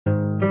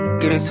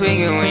Getting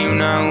tweaking when you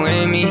not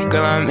with me.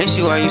 Girl, I miss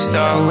you while you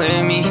start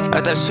with me.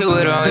 I thought you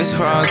would always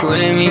rock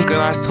with me.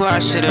 Girl, I swear I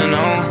should've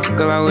known.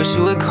 Girl, I wish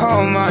you would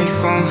call my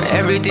phone.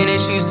 Everything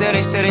that you said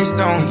is set in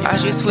stone. I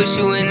just wish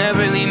you would never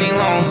leave me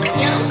alone.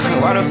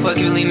 Why the fuck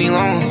you leave me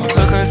alone?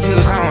 So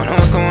confused, I don't know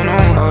what's going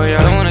on. Oh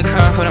yeah, I don't wanna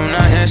cry, but I'm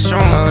not that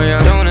strong. Oh yeah,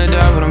 I don't wanna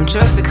die, but I'm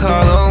just a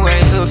call away.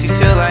 So if you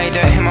feel like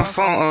that, hit my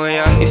phone. Oh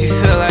yeah, if you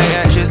feel like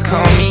that, just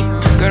call me.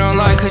 Girl, don't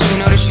lie, cause you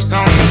know that you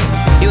saw me.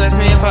 You asked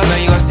me if I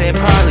love you, I said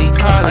probably.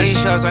 All these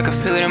shots, I can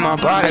feel it in my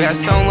body. I got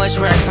so much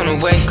racks on the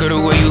way. Girl, the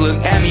way you look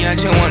at me, I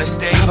just wanna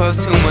stay. Pop up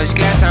too much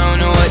gas, I don't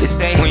know what to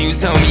say. When you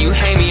tell me you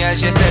hate me, I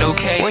just said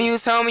okay. When you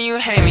told me you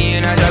hate me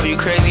and I drive you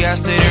crazy, I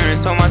stood there and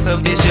told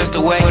myself this just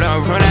the way. Would I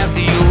run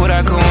after you? Would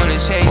I go on a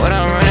chase? Would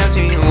I run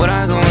after you? Would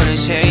I go on a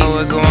chase? I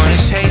would go on a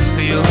chase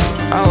for you.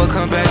 I would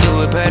come back,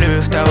 do it better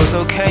if that was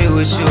okay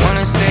with you.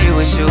 Wanna stay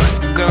with you.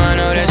 Girl, I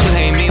know that you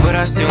hate me, but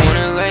I still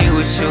wanna lay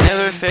with you.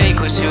 Never fake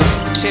with you.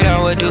 Shit,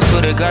 I would do,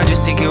 swear to God,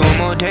 just to get one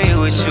more day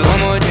with you. One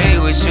more day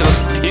with you.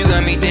 You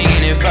got me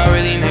thinking if I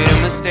really made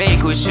a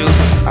mistake with you.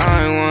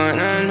 I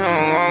wanna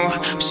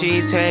know,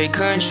 she take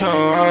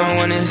control. I don't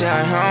wanna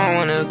die, I don't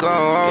wanna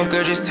go.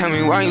 Girl, just tell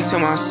me why you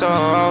took my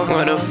soul.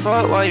 What the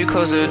fuck, why you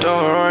close the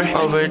door?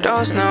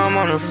 Overdose, now I'm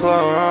on the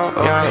floor.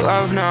 Yeah, I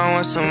love, now I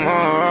want some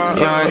more.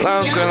 Yeah, I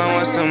love, girl, I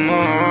want some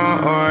more.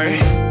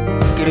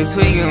 Get it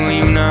tweaking when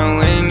you not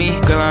with me.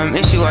 Girl, I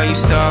miss you while you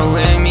start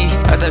with me.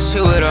 I thought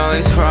you would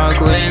always rock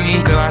with me.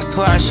 Girl, I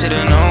swear I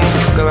should've known.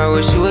 Girl, I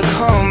wish you would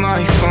call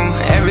my phone.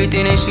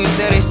 Everything that you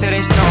said is set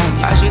in stone.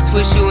 I just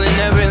wish you would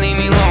never leave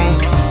me alone.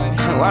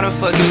 Why the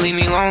fuck you leave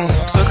me alone?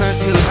 So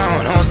confused, I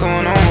don't know what's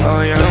going on. Oh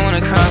yeah, I don't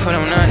wanna cry, but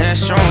I'm not that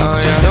strong. Oh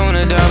yeah, I don't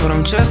wanna die, but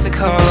I'm just a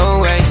call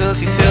away. So if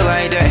you feel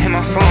like that, hit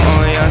my phone.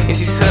 Oh yeah, if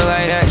you feel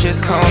like that,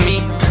 just call me.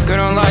 Girl,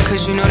 don't lie,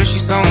 cause you know that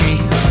you saw me.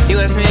 You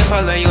asked me if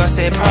I love you, I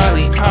said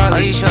probably. All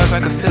these shots, I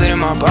can feel it in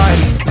my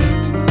body.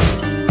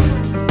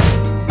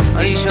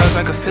 All these shots,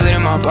 I can feel it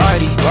in my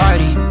body.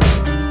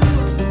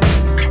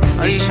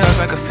 All these shots,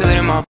 I can feel it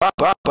in my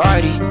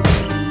body.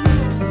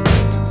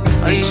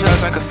 All these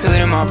shots, I can feel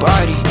it in my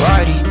body.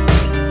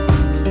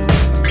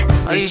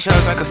 All these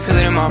shots, I can feel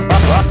it in my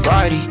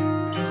body.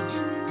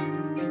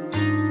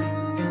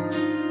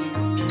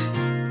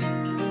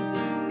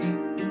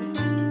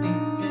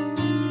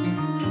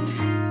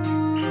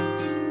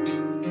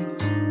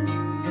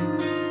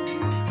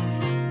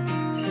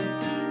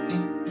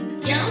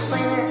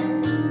 Yungspoiler.